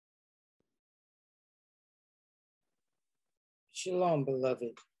Shalom,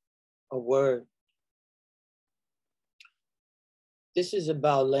 beloved. A word. This is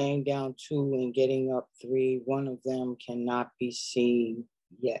about laying down two and getting up three. One of them cannot be seen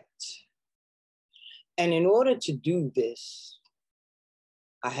yet. And in order to do this,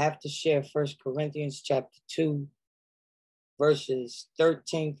 I have to share 1 Corinthians chapter 2, verses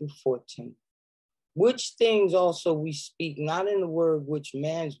 13 through 14. Which things also we speak, not in the word which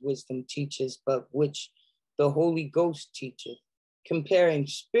man's wisdom teaches, but which the Holy Ghost teacheth, comparing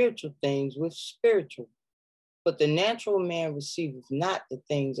spiritual things with spiritual. But the natural man receiveth not the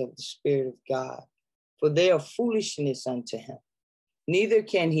things of the Spirit of God, for they are foolishness unto him. Neither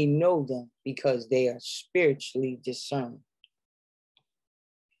can he know them, because they are spiritually discerned.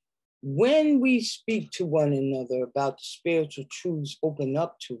 When we speak to one another about the spiritual truths open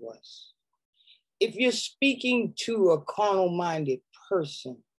up to us, if you're speaking to a carnal-minded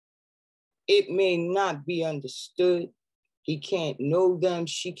person, it may not be understood. He can't know them,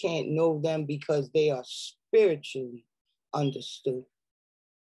 she can't know them, because they are spiritually understood.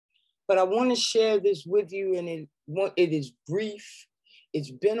 But I want to share this with you, and it is brief. It's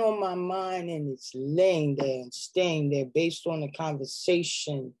been on my mind, and it's laying there and staying there based on the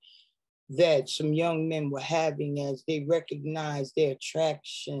conversation that some young men were having as they recognized their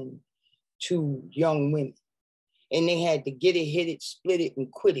attraction to young women. And they had the get it, hit it, split it,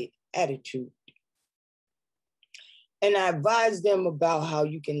 and quit it attitude. And I advised them about how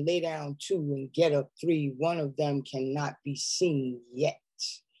you can lay down two and get up three. One of them cannot be seen yet.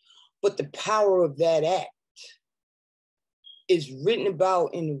 But the power of that act is written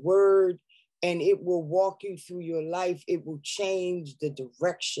about in the word, and it will walk you through your life. It will change the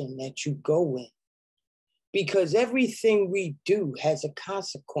direction that you go in. Because everything we do has a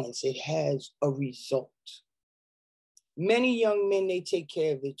consequence. It has a result. Many young men, they take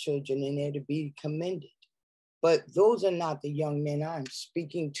care of their children, and they're to be commended. But those are not the young men I'm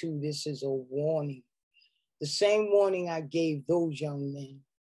speaking to. This is a warning. The same warning I gave those young men.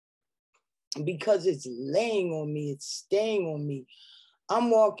 Because it's laying on me, it's staying on me.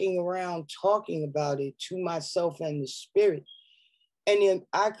 I'm walking around talking about it to myself and the spirit. And then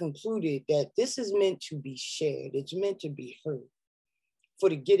I concluded that this is meant to be shared. It's meant to be heard. For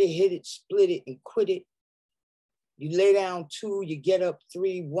to get it, hit it, split it, and quit it. You lay down two, you get up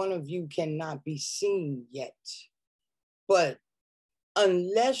three. One of you cannot be seen yet. But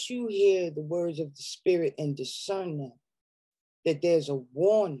unless you hear the words of the Spirit and discern them, that there's a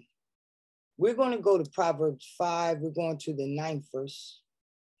warning. We're going to go to Proverbs 5. We're going to the 9th verse.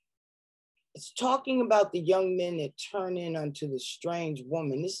 It's talking about the young men that turn in unto the strange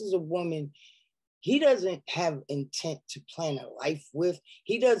woman. This is a woman he doesn't have intent to plan a life with.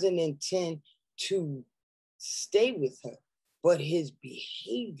 He doesn't intend to stay with her, but his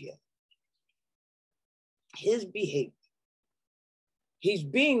behavior. He's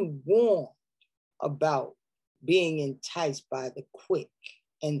being warned about being enticed by the quick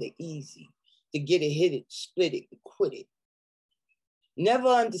and the easy, to get it, hit it, split it, and quit it. Never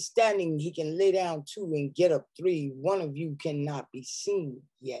understanding he can lay down two and get up three. One of you cannot be seen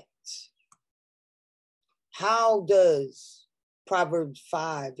yet. How does Proverbs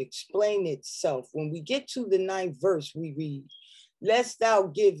 5 explain itself? When we get to the 9th verse, we read, lest thou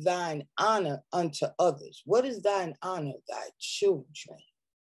give thine honor unto others. What is thine honor? Thy children.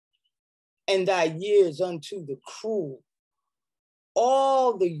 And thy years unto the cruel.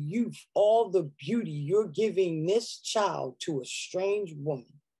 All the youth, all the beauty, you're giving this child to a strange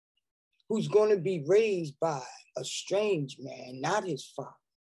woman who's going to be raised by a strange man, not his father.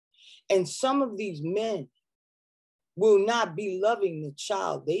 And some of these men will not be loving the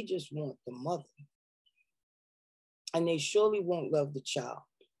child. They just want the mother. And they surely won't love the child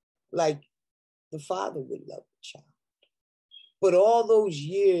like the father would love the child. But all those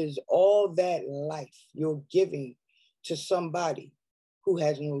years, all that life you're giving to somebody who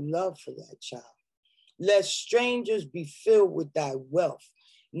has no love for that child. Lest strangers be filled with thy wealth.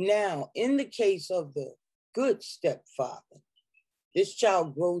 Now, in the case of the good stepfather, this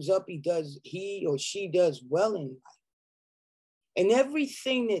child grows up, he or she does well in life. And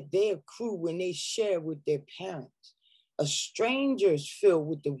everything that they accrue when they share with their parents, a stranger is filled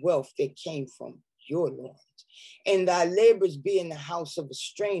with the wealth that came from your loins. And thy labors be in the house of a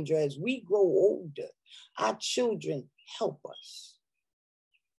stranger. As we grow older, our children help us.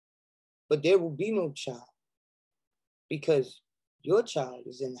 But there will be no child, because your child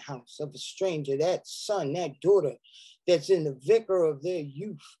is in the house of a stranger. That son, that daughter that's in the vigor of their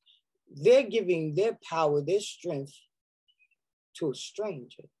youth, they're giving their power, their strength to a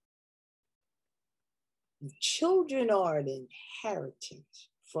stranger. Children are an inheritance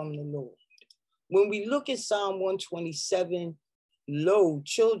from the Lord. When we look at Psalm 127, Lo,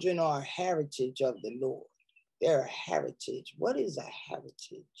 children are a heritage of the Lord. They're a heritage. What is a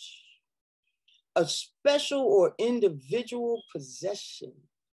heritage? A special or individual possession,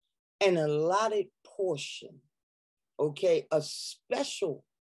 an allotted portion. Okay, a special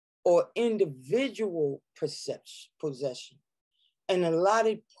or individual possession, an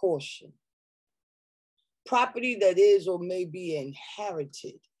allotted portion. Property that is or may be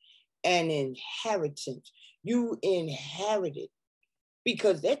inherited, an inheritance. You inherited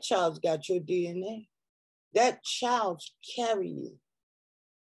because that child's got your DNA. That child's carrying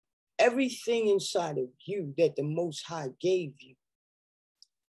everything inside of you that the Most High gave you.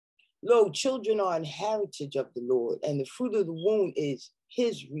 Lo, children are an heritage of the Lord, and the fruit of the womb is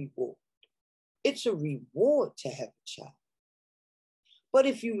his reward. It's a reward to have a child. But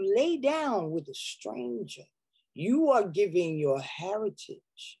if you lay down with a stranger, you are giving your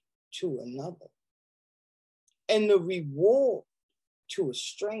heritage to another. And the reward to a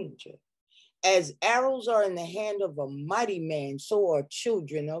stranger. As arrows are in the hand of a mighty man, so are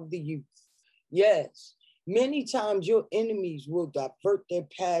children of the youth. Yes, many times your enemies will divert their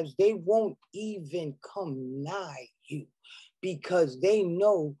paths. They won't even come nigh you because they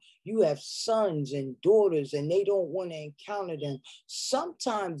know you have sons and daughters and they don't want to encounter them.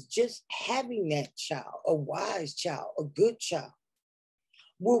 Sometimes just having that child, a wise child, a good child,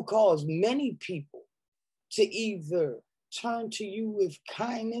 will cause many people to either turn to you with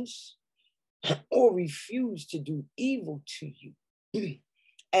kindness or refuse to do evil to you.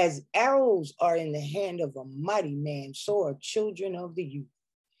 As arrows are in the hand of a mighty man, so are children of the youth.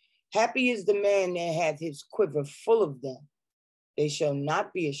 Happy is the man that hath his quiver full of them. They shall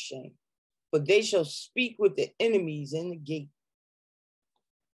not be ashamed, but they shall speak with the enemies in the gate.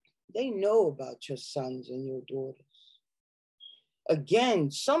 They know about your sons and your daughters.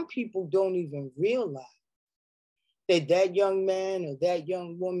 Again, some people don't even realize that that young man or that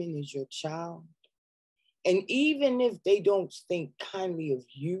young woman is your child. And even if they don't think kindly of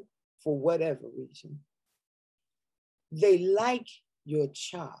you for whatever reason, they like your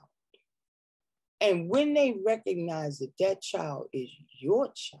child. And when they recognize that that child is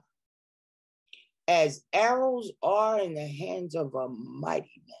your child, as arrows are in the hands of a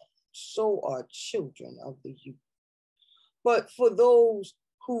mighty man, so are children of the youth. But for those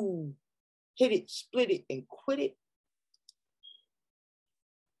who hit it, split it, and quit it,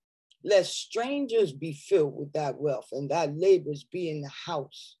 lest strangers be filled with thy wealth, and thy labors be in the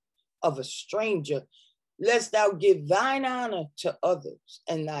house of a stranger, lest thou give thine honor to others,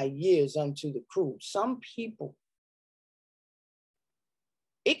 and thy years unto the cruel. Some people,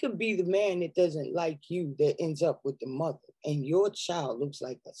 it could be the man that doesn't like you that ends up with the mother, and your child looks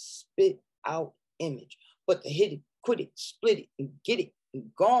like a spit out image. But the hit it, quit it, split it, and get it, and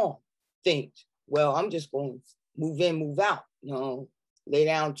gone thinks, well, I'm just going to move in, move out, you know, lay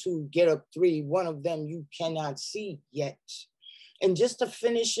down 2, get up 3. One of them you cannot see yet. And just to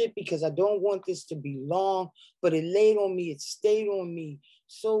finish it, because I don't want this to be long, but it laid on me, it stayed on me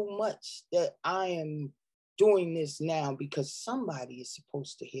so much that I am doing this now because somebody is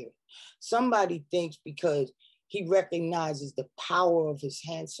supposed to hear it. Somebody thinks because he recognizes the power of his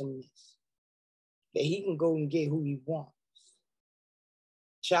handsomeness that he can go and get who he wants.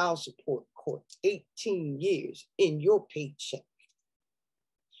 Child support court, 18 years in your paycheck.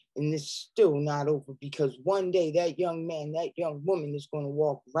 And it's still not over because one day that young man, that young woman is going to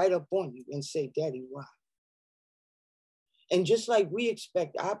walk right up on you and say, Daddy, why? And just like we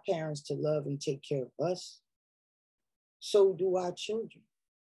expect our parents to love and take care of us, so do our children.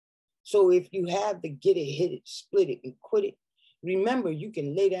 So if you have the get it, hit it, split it, and quit it, remember you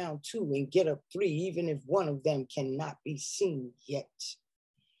can lay down 2 and get up 3, even if one of them cannot be seen yet.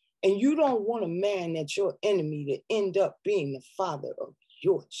 And you don't want a man that's your enemy to end up being the father of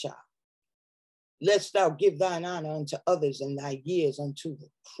your child. Lest thou give thine honor unto others and thy years unto the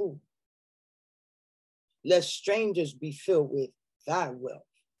cruel. Lest strangers be filled with thy wealth.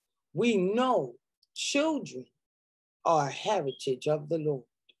 We know children are a heritage of the Lord,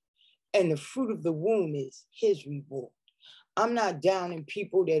 and the fruit of the womb is his reward. I'm not downing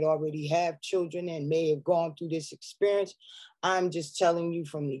people that already have children and may have gone through this experience. I'm just telling you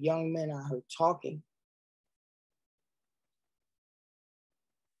from the young men I heard talking.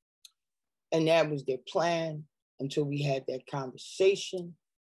 And that was their plan until we had that conversation.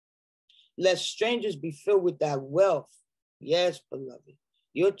 Lest strangers be filled with thy wealth. Yes, beloved,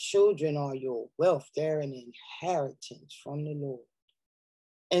 your children are your wealth. They're an inheritance from the Lord.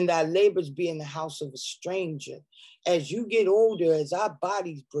 And thy labors be in the house of a stranger. As you get older, as our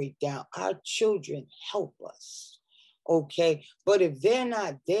bodies break down, our children help us. Okay, but if they're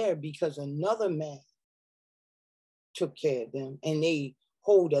not there because another man took care of them, and they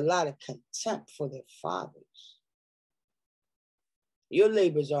hold a lot of contempt for their fathers. Your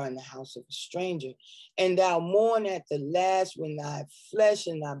labors are in the house of a stranger, and thou mourn at the last when thy flesh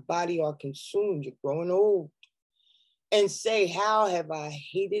and thy body are consumed. You're growing old. And say, how have I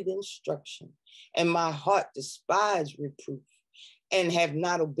hated instruction, and my heart despised reproof, and have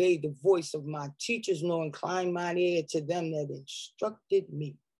not obeyed the voice of my teachers, nor inclined mine ear to them that instructed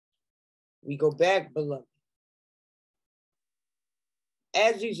me. We go back, beloved.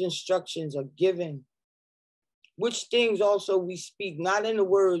 As these instructions are given, which things also we speak, not in the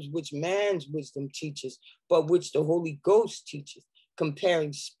words which man's wisdom teaches, but which the Holy Ghost teaches,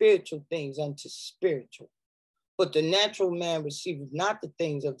 comparing spiritual things unto spiritual. But the natural man receiveth not the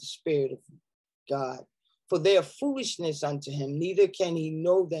things of the Spirit of God, for they are foolishness unto him, neither can he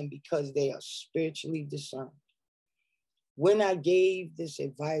know them because they are spiritually discerned. When I gave this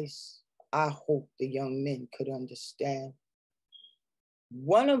advice, I hope the young men could understand.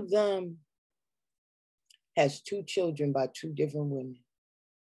 One of them has 2 children by 2 different women.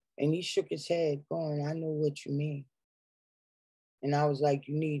 And he shook his head, going, I know what you mean. And I was like,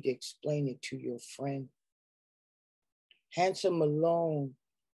 you need to explain it to your friend. Handsome alone,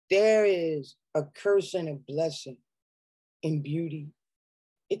 there is a curse and a blessing in beauty.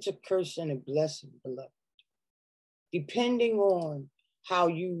 It's a curse and a blessing, beloved. Depending on how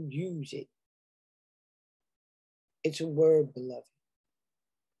you use it, it's a word, beloved.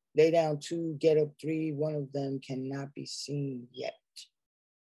 Lay down 2, get up 3, one of them cannot be seen yet.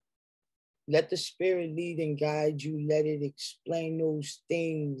 Let the Spirit lead and guide you. Let it explain those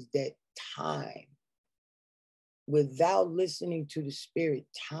things that time, without listening to the Spirit,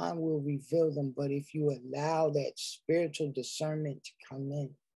 time will reveal them. But if you allow that spiritual discernment to come in,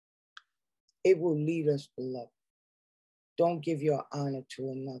 it will lead us, beloved. Don't give your honor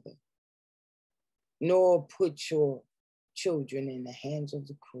to another, nor put your children in the hands of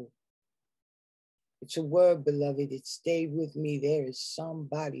the cruel. It's a word, beloved. It stayed with me. There is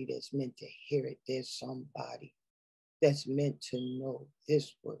somebody that's meant to hear it. There's somebody that's meant to know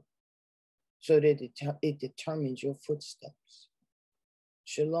this word, so that it determines your footsteps.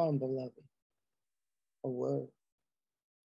 Shalom, beloved. A word.